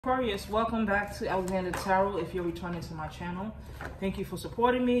Aquarius, welcome back to Alexander Tarot. If you're returning to my channel, thank you for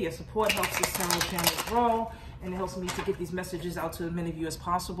supporting me. Your support helps this tarot channel grow, and it helps me to get these messages out to as many of you as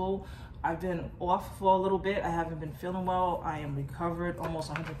possible. I've been off for a little bit. I haven't been feeling well. I am recovered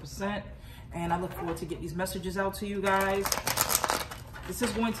almost 100%, and I look forward to get these messages out to you guys. This is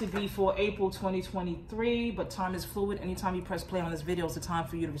going to be for April 2023, but time is fluid. Anytime you press play on this video, it's the time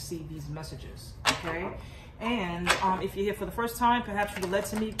for you to receive these messages, okay? And if you're here for the first time, perhaps you were led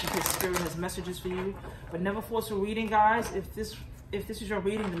to me because Spirit has messages for you. But never force a reading, guys. If this is your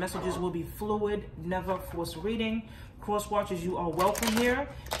reading, the messages will be fluid. Never force a reading. Cross watchers, you are welcome here.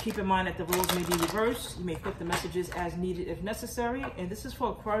 Keep in mind that the roles may be reversed. You may flip the messages as needed if necessary. And this is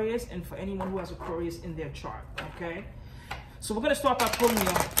for Aquarius and for anyone who has Aquarius in their chart, okay? So we're going to start by pulling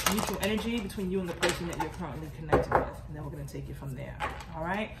your mutual energy between you and the person that you're currently connected with. And then we're going to take it from there, all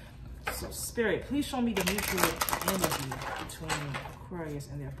right? So Spirit, please show me the mutual energy between Aquarius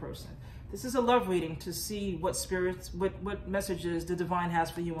and their person. This is a love reading to see what spirits, what messages the divine has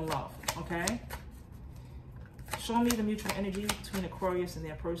for you in love, okay? Show me the mutual energy between Aquarius and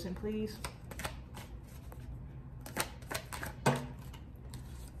their person, please.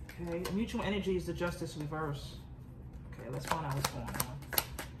 Okay, the mutual energy is the Justice reverse. Okay, let's find out what's going on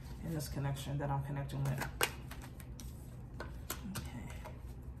in this connection that I'm connecting with.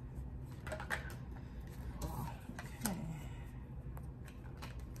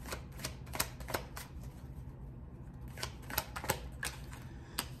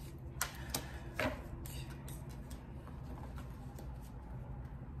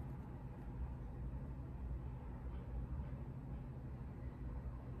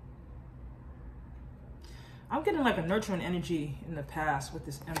 I'm getting like a nurturing energy in the past with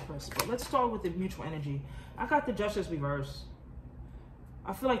this Empress, but let's start with the mutual energy. I got the Justice reverse.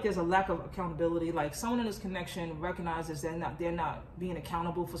 I feel like there's a lack of accountability. Like someone in this connection recognizes they're not being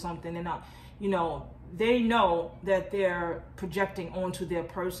accountable for something. They're not, they know that they're projecting onto their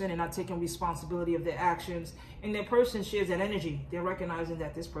person and not taking responsibility of their actions. And their person shares that energy. They're recognizing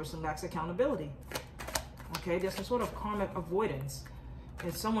that this person lacks accountability. Okay, there's some sort of karmic avoidance,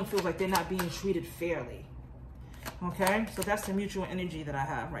 and someone feels like they're not being treated fairly. Okay, so that's the mutual energy that I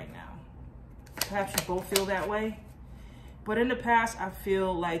have right now. Perhaps you both feel that way. But in the past, I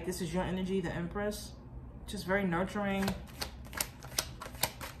feel like this is your energy, the Empress. Just very nurturing.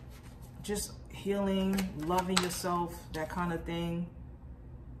 Just healing, loving yourself, that kind of thing.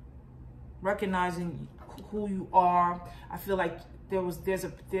 Recognizing who you are. I feel like there's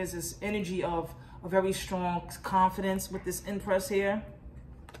this energy of a very strong confidence with this Empress here.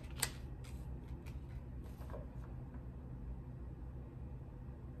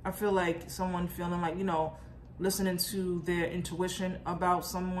 I feel like someone feeling like, listening to their intuition about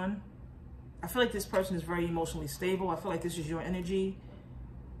someone. I feel like this person is very emotionally stable. I feel like this is your energy.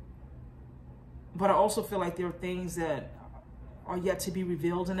 But I also feel like there are things that are yet to be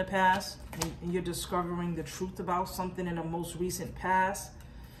revealed in the past, and you're discovering the truth about something in the most recent past.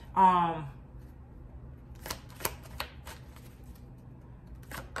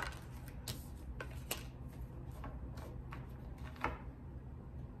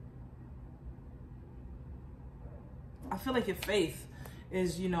 I feel like your faith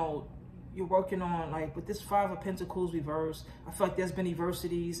is, you're working on, like, with this Five of Pentacles reverse, I feel like there's been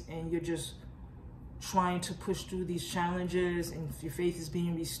adversities and you're just trying to push through these challenges, and your faith is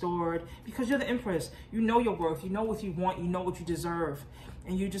being restored because you're the Empress. You know your worth. You know what you want. You know what you deserve.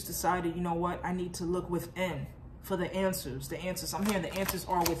 And you just decided, you know what? I need to look within for the answers. The answers. I'm hearing the answers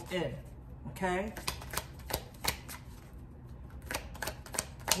are within. Okay?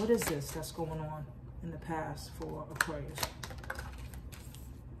 What is this that's going on in the past for Aquarius?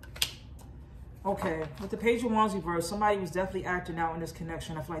 Okay, with the Page of Wands reverse, somebody was definitely acting out in this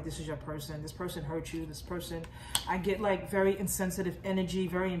connection. I feel like this is your person. This person hurt you. This person, I get like very insensitive energy,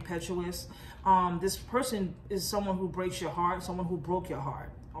 very impetuous. This person is someone who breaks your heart, someone who broke your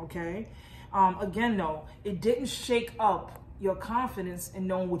heart, okay? Again, though, it didn't shake up your confidence in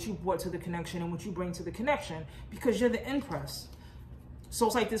knowing what you brought to the connection and what you bring to the connection because you're the Empress. So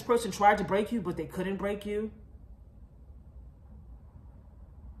it's like this person tried to break you, but they couldn't break you.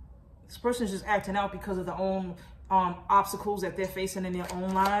 This person is just acting out because of their own obstacles that they're facing in their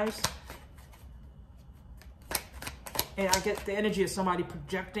own lives. And I get the energy of somebody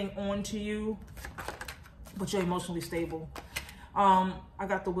projecting onto you, but you're emotionally stable. I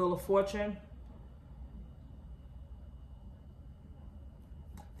got the Wheel of Fortune.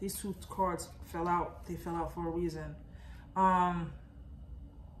 These two cards fell out. They fell out for a reason. I'm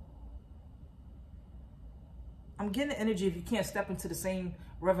getting the energy if you can't step into the same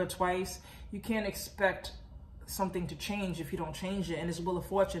river twice, you can't expect something to change if you don't change it. And this Wheel of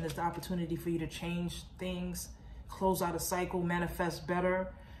Fortune is the opportunity for you to change things, close out a cycle, manifest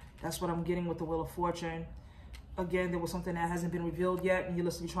better. That's what I'm getting with the Wheel of Fortune. Again, there was something that hasn't been revealed yet, and you're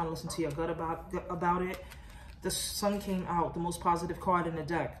trying to listen to your gut about it. The Sun came out, the most positive card in the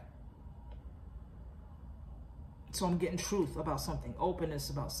deck. So I'm getting truth about something, openness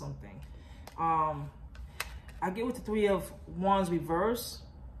about something. I get with the Three of Wands reverse.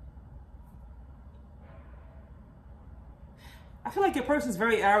 I feel like your person's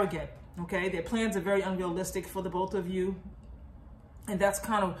very arrogant, okay? Their plans are very unrealistic for the both of you. And that's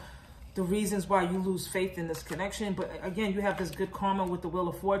kind of the reasons why you lose faith in this connection. But again, you have this good karma with the Wheel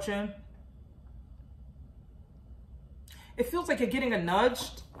of Fortune. It feels like you're getting a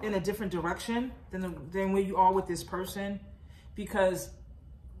nudge in a different direction than where you are with this person. Because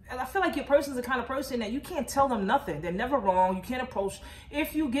I feel like your person's the kind of person that you can't tell them nothing. They're never wrong. You can't approach.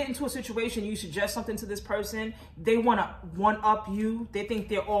 If you get into a situation, you suggest something to this person, they want to one-up you. They think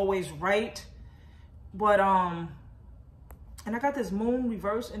they're always right. But, and I got this Moon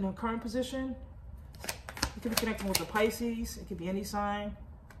reverse in the current position. It could be connecting with the Pisces. It could be any sign.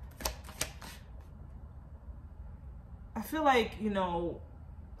 I feel like, you know,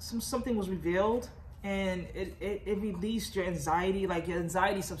 something was revealed. And it released your anxiety, like your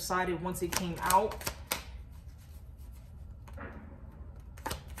anxiety subsided once it came out.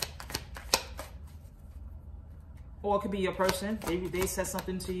 Or it could be your person. They said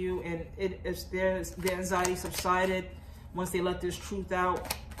something to you, and their anxiety subsided once they let this truth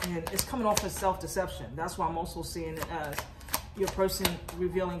out. And it's coming off as self-deception. That's why I'm also seeing it as your person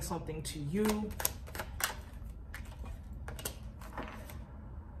revealing something to you.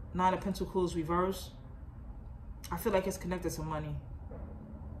 Nine of Pentacles reverse. I feel like it's connected to money.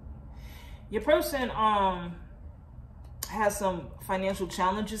 Your person has some financial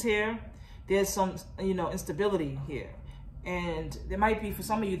challenges here. There's some, you know, instability here. And there might be, for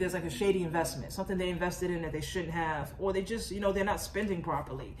some of you, there's like a shady investment, something they invested in that they shouldn't have, or they just, you know, they're not spending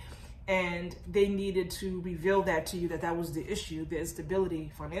properly. And they needed to reveal that to you, that was the issue. The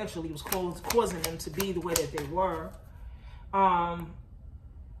instability financially was causing them to be the way that they were.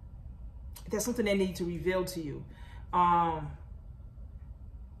 That's something they need to reveal to you.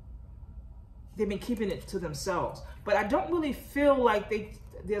 They've been keeping it to themselves. But I don't really feel like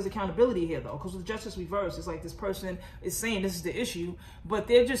there's accountability here, though, because with Justice reverse, it's like this person is saying this is the issue, but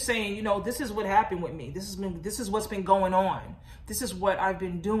they're just saying, you know, this is what happened with me. This is what's been going on. This is what I've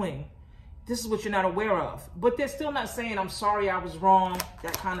been doing. This is what you're not aware of. But they're still not saying, I'm sorry, I was wrong,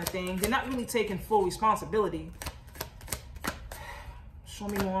 that kind of thing. They're not really taking full responsibility. Show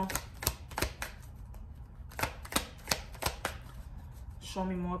me more. Show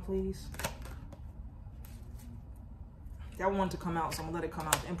me more, please. That wanted to come out, so I'm gonna let it come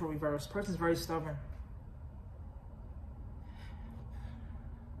out. The Emperor reverse. Person's very stubborn.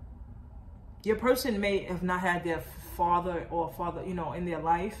 Your person may have not had their father, you know, in their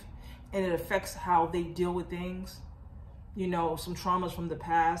life, and it affects how they deal with things. You know, some traumas from the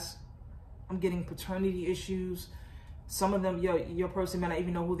past. I'm getting paternity issues. Some of them, your person may not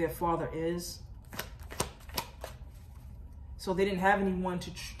even know who their father is. So they didn't have anyone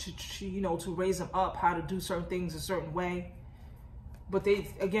to raise them up, how to do certain things a certain way. But they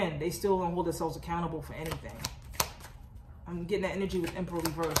still don't hold themselves accountable for anything. I'm getting that energy with Emperor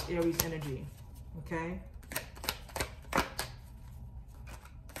reverse, Aries energy. Okay.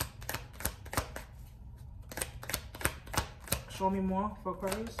 Show me more for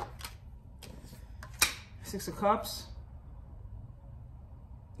Aquarius. Six of Cups.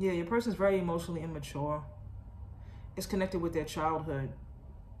 Yeah, your person's very emotionally immature. It's connected with their childhood.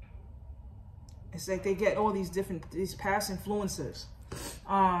 It's like they get all these past influences.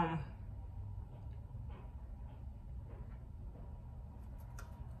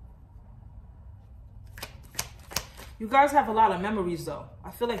 You guys have a lot of memories, though.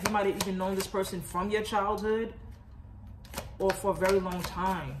 I feel like you might have even known this person from your childhood or for a very long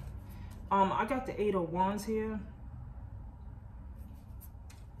time. I got the Eight of Wands here.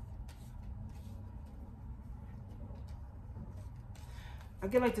 I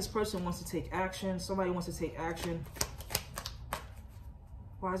get like this person wants to take action. Somebody wants to take action.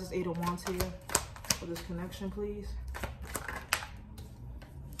 Why is this Eight of Wands here for this connection, please?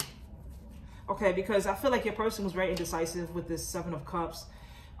 Okay, because I feel like your person was very indecisive with this Seven of Cups.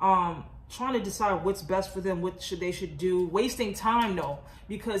 Trying to decide what's best for them, what they should do. Wasting time, though,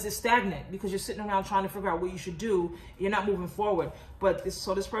 because it's stagnant. Because you're sitting around trying to figure out what you should do. You're not moving forward. But this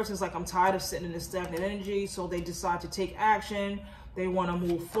person's like, I'm tired of sitting in this stagnant energy. So they decide to take action. They want to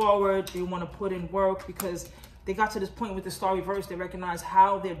move forward. They want to put in work because they got to this point with the Star reverse. They recognize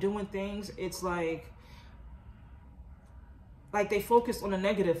how they're doing things. It's like like they focused on the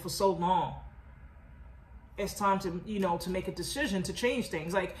negative for so long. It's time to, you know, to make a decision to change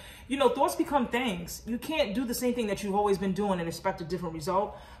things. Like, you know, thoughts become things. You can't do the same thing that you've always been doing and expect a different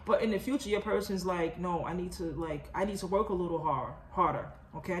result. But in the future, your person's like, no, I need to work a little harder.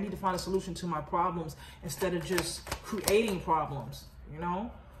 Okay, I need to find a solution to my problems instead of just creating problems, you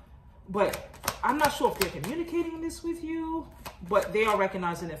know? But I'm not sure if they're communicating this with you, but they are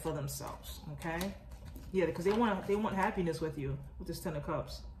recognizing it for themselves, okay? Yeah, because they want happiness with you, with this Ten of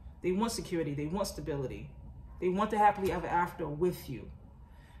Cups. They want security. They want stability. They want the happily ever after with you,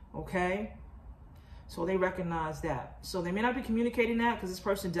 okay? So they recognize that. So they may not be communicating that because this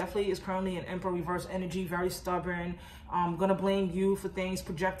person definitely is currently in Emperor reverse energy, very stubborn, gonna blame you for things,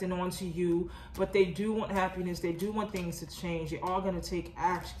 projecting onto you. But they do want happiness. They do want things to change. They are gonna take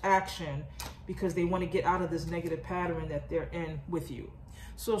action because they want to get out of this negative pattern that they're in with you.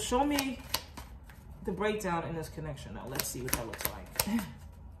 So show me the breakdown in this connection. Now let's see what that looks like.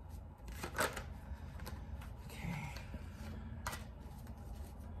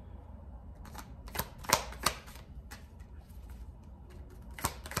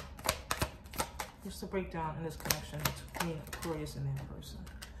 What's the breakdown in this connection between Aquarius and their person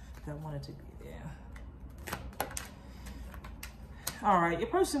that wanted to be there? All right, your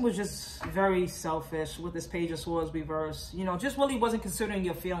person was just very selfish with this Page of Swords reverse. You know, just really wasn't considering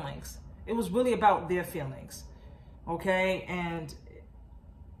your feelings. It was really about their feelings, okay? And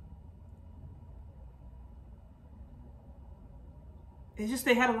it's just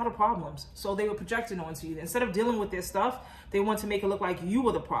they had a lot of problems, so they were projecting onto you. Instead of dealing with their stuff, they want to make it look like you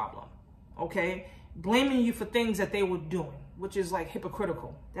were the problem. Okay, blaming you for things that they were doing, which is like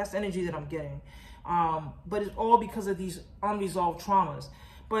hypocritical. That's the energy that I'm getting. But it's all because of these unresolved traumas.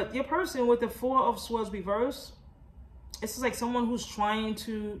 But your person with the Four of Swords reverse, it's like someone who's trying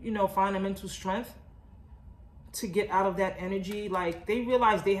to, you know, find a mental strength to get out of that energy. Like they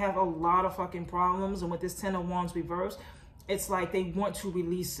realize they have a lot of fucking problems, and with this Ten of Wands reverse, it's like they want to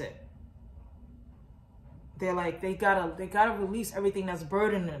release it. They're like, they gotta release everything that's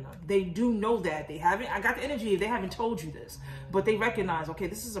burdening them. They do know that. They haven't, I got the energy, they haven't told you this, but they recognize, okay,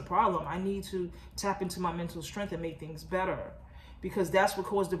 this is a problem. I need to tap into my mental strength and make things better, because that's what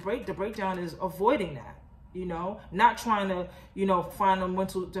caused the breakdown is avoiding that, you know, not trying to, you know, find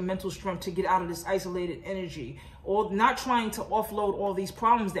the mental strength to get out of this isolated energy, or not trying to offload all these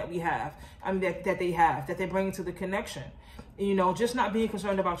problems that we have, I mean, that they bring into the connection. You know, just not being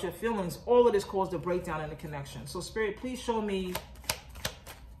concerned about your feelings. All of this caused a breakdown in the connection. So Spirit, please show me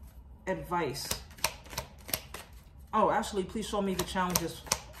advice. Oh, actually, please show me the challenges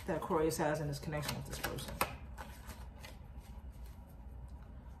that Aquarius has in this connection with this person.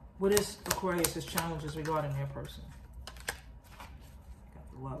 What is Aquarius' challenges regarding their person?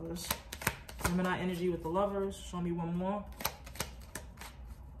 Got the Lovers. Gemini energy with the Lovers. Show me one more.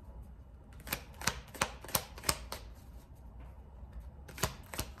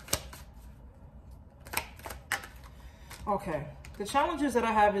 Okay, the challenges that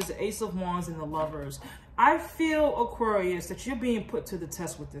I have is the Ace of Wands and the Lovers. I feel, Aquarius, that you're being put to the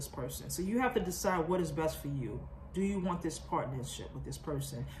test with this person. So you have to decide what is best for you. Do you want this partnership with this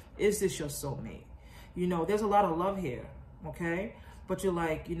person? Is this your soulmate? You know, there's a lot of love here, okay? But you're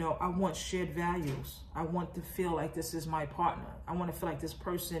like, you know, I want shared values. I want to feel like this is my partner. I want to feel like this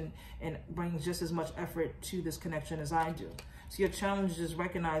person and brings just as much effort to this connection as I do. So your challenge is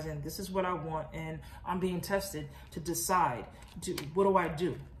recognizing this is what I want, and I'm being tested to decide, what do I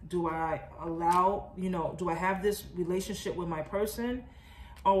do? Do I allow, you know, do I have this relationship with my person,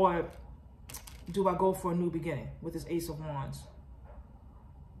 or do I go for a new beginning with this Ace of Wands?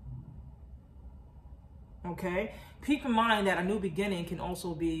 Okay? Keep in mind that a new beginning can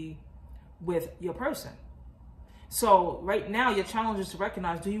also be with your person. So right now, your challenge is to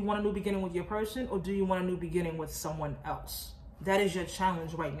recognize, do you want a new beginning with your person, or do you want a new beginning with someone else? That is your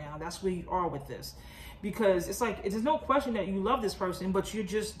challenge right now. That's where you are with this. Because it's like, there's no question that you love this person, but you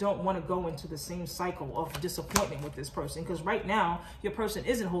just don't want to go into the same cycle of disappointment with this person. Because right now, your person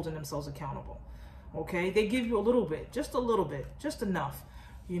isn't holding themselves accountable. Okay? They give you a little bit, just enough.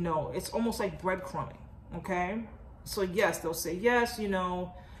 You know, it's almost like breadcrumbing. Okay? So yes, they'll say, yes, you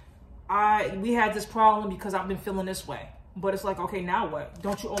know, we had this problem because I've been feeling this way. But it's like, okay, now what?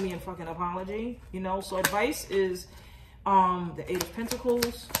 Don't you owe me a fucking apology? You know, so advice is the Eight of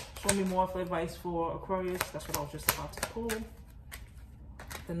Pentacles. Show me more for advice for Aquarius. That's what I was just about to pull.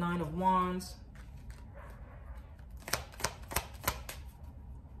 The Nine of Wands.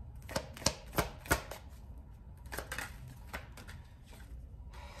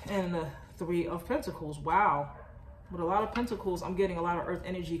 And the Three of Pentacles. Wow. With a lot of Pentacles, I'm getting a lot of Earth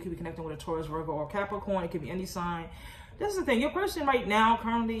energy. It could be connecting with a Taurus, Virgo, or Capricorn. It could be any sign. This is the thing. Your person right now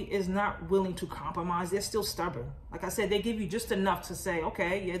currently is not willing to compromise. They're still stubborn. Like I said, they give you just enough to say,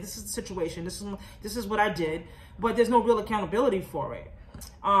 okay, yeah, this is the situation. This is what I did, but there's no real accountability for it.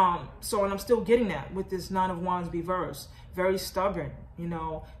 And I'm still getting that with this Nine of Wands reverse. Very stubborn, you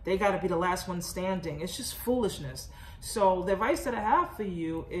know, they got to be the last one standing. It's just foolishness. So the advice that I have for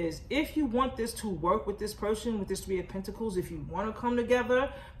you is, if you want this to work with this person, with this Three of Pentacles, if you want to come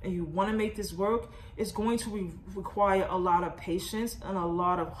together and you want to make this work, it's going to require a lot of patience and a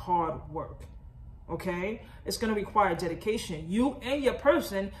lot of hard work. Okay? It's going to require dedication. You and your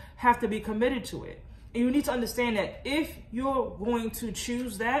person have to be committed to it. And you need to understand that if you're going to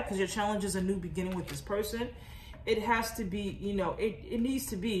choose that, because your challenge is a new beginning with this person, it has to be, you know, it needs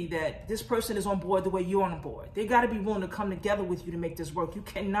to be that this person is on board the way you're on board. They got to be willing to come together with you to make this work. You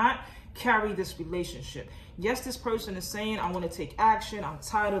cannot carry this relationship. Yes, this person is saying, I want to take action. I'm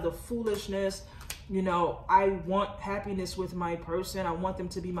tired of the foolishness. You know, I want happiness with my person. I want them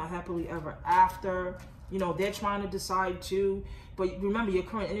to be my happily ever after. You know, they're trying to decide too. But remember, your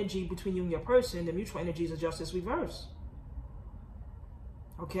current energy between you and your person, the mutual energies are just this reverse.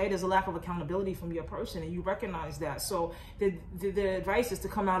 Okay, there's a lack of accountability from your person, and you recognize that. So the advice is to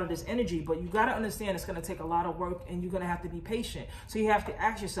come out of this energy, but you got to understand it's going to take a lot of work, and you're going to have to be patient. So you have to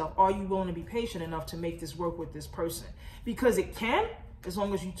ask yourself, are you willing to be patient enough to make this work with this person? Because it can, as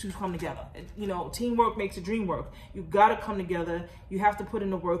long as you two come together. You know, teamwork makes the dream work. You got to come together. You have to put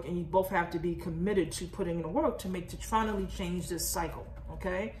in the work, and you both have to be committed to putting in the work to finally change this cycle.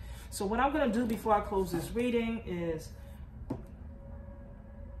 Okay, so what I'm going to do before I close this reading is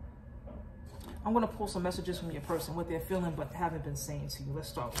I'm going to pull some messages from your person, what they're feeling but haven't been saying to you. Let's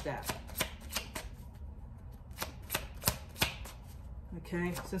start with that.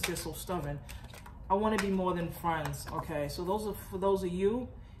 Okay, since they're so stubborn. I want to be more than friends. Okay, so for those of you,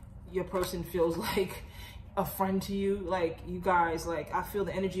 your person feels like a friend to you. Like, you guys, like, I feel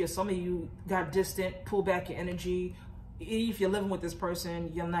the energy of some of you got distant, pull back your energy. If you're living with this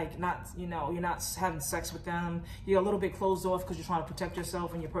person, you're like you're not having sex with them. You're a little bit closed off because you're trying to protect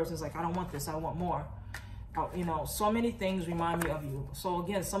yourself, and your person's like, I don't want this, I want more. You know, so many things remind me of you. So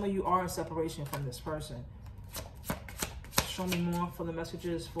again, some of you are in separation from this person. Show me more for the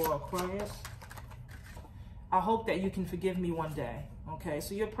messages for Aquarius. I hope that you can forgive me one day. Okay,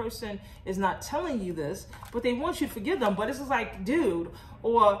 so your person is not telling you this, but they want you to forgive them. But it's just like, dude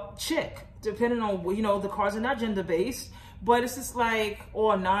or chick, depending on, you know, the cards are not gender-based, but it's just like,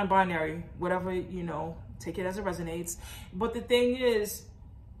 or non-binary, whatever, you know, take it as it resonates. But the thing is,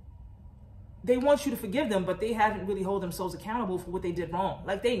 they want you to forgive them, but they haven't really held themselves accountable for what they did wrong.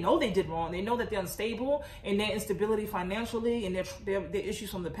 Like, they know they did wrong. They know that they're unstable, and their instability financially and their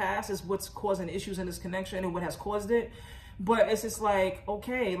issues from the past is what's causing issues in this connection and what has caused it. But it's just like,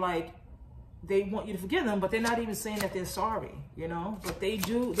 okay, like, they want you to forgive them, but they're not even saying that they're sorry, you know? But they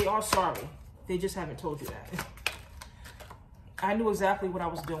are sorry. They just haven't told you that. I knew exactly what I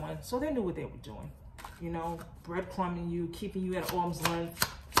was doing, so they knew what they were doing. You know, breadcrumbing you, keeping you at arm's length,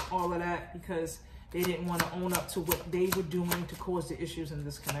 all of that, because they didn't want to own up to what they were doing to cause the issues in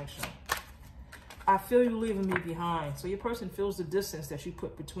this connection. I feel you leaving me behind. So your person feels the distance that you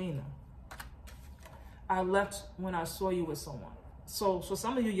put between them. I left when I saw you with someone. So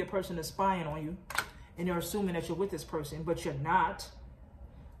some of you, your person is spying on you, and they're assuming that you're with this person, but you're not.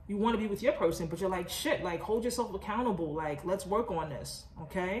 You want to be with your person, but you're like, shit, like, hold yourself accountable. Like, let's work on this,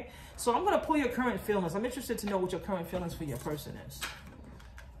 okay? So I'm going to pull your current feelings. I'm interested to know what your current feelings for your person is,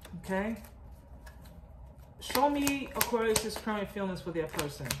 okay? Show me, Aquarius' current feelings for their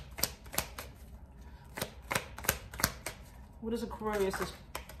person. What is Aquarius'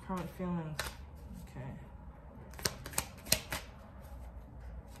 current feelings? Okay.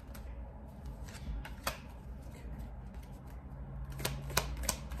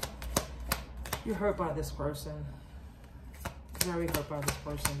 You're hurt by this person. Very hurt by this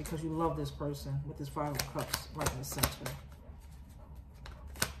person because you love this person with this Five of Cups right in the center.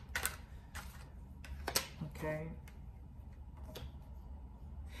 Okay.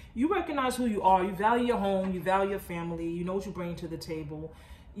 You recognize who you are. You value your home. You value your family. You know what you bring to the table.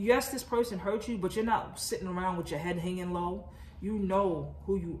 Yes, this person hurt you, but you're not sitting around with your head hanging low. You know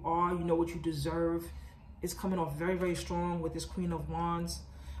who you are. You know what you deserve. It's coming off very, very strong with this Queen of Wands.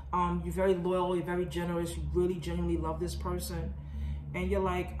 You're very loyal. You're very generous. You really genuinely love this person. And you're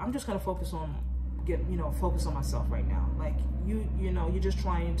like, I'm just going to focus on focus on myself right now. Like, you know, you're just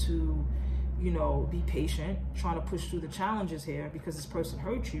trying to, you know, be patient, trying to push through the challenges here because this person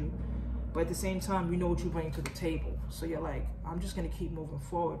hurt you. But at the same time, you know what you bring to the table. So you're like, I'm just going to keep moving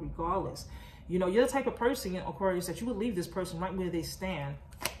forward regardless. You know, you're the type of person, Aquarius, that you would leave this person right where they stand,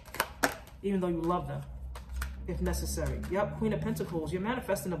 even though you love them. if necessary. Yep, Queen of Pentacles. You're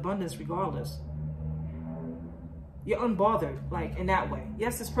manifesting abundance regardless. You're unbothered, like, in that way.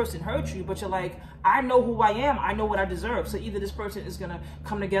 Yes, this person hurt you, but you're like, I know who I am. I know what I deserve. So either this person is going to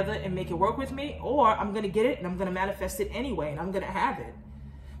come together and make it work with me, or I'm going to get it and I'm going to manifest it anyway, and I'm going to have it.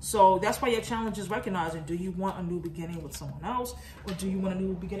 So that's why your challenge is recognizing, do you want a new beginning with someone else, or do you want a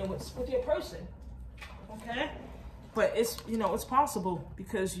new beginning with your person? Okay? But it's, you know, it's possible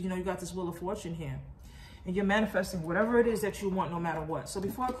because, you know, you got this Wheel of Fortune here. And you're manifesting whatever it is that you want, no matter what. So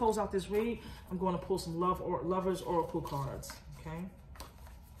before I close out this read, I'm going to pull some lovers oracle cards, okay?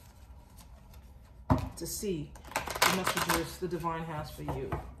 To see the messages the divine has for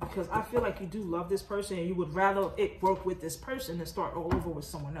you. Because I feel like you do love this person and you would rather it work with this person than start all over with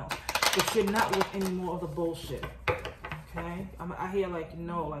someone else. But you're not with any more of the bullshit, okay? I hear like, you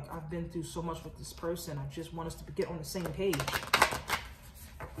know, like I've been through so much with this person. I just want us to get on the same page.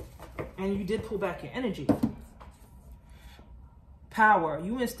 And you did pull back your energy. Power.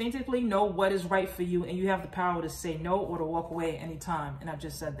 You instinctively know what is right for you, and you have the power to say no or to walk away at any time. And I've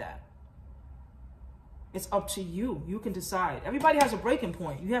just said that. It's up to you. You can decide. Everybody has a breaking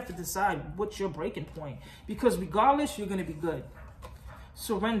point. You have to decide what's your breaking point. Because regardless, you're going to be good.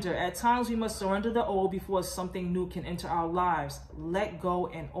 Surrender. At times, we must surrender the old before something new can enter our lives. Let go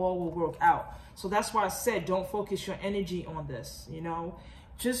and all will work out. So that's why I said don't focus your energy on this, you know.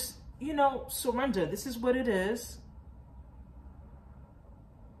 Just, you know, surrender. This is what it is.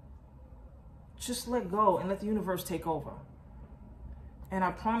 Just let go and let the universe take over. And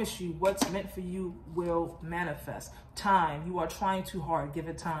I promise you, what's meant for you will manifest. Time. You are trying too hard. Give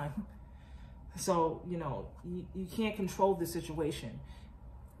it time. So, you know, you can't control the situation.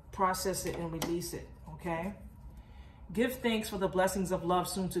 Process it and release it, okay? Give thanks for the blessings of love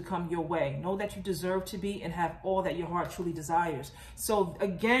soon to come your way. Know that you deserve to be and have all that your heart truly desires. So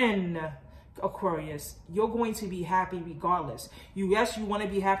again, Aquarius, you're going to be happy regardless. Yes, you want to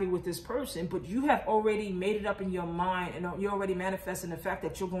be happy with this person, but you have already made it up in your mind and you're already manifesting the fact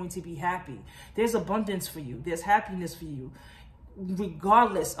that you're going to be happy. There's abundance for you. There's happiness for you,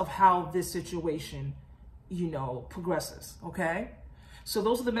 regardless of how this situation, you know, progresses, okay? So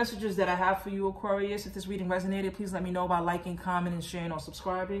those are the messages that I have for you, Aquarius. If this reading resonated, please let me know by liking, commenting, sharing, or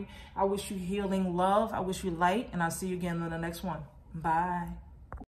subscribing. I wish you healing, love. I wish you light, and I'll see you again in the next one. Bye.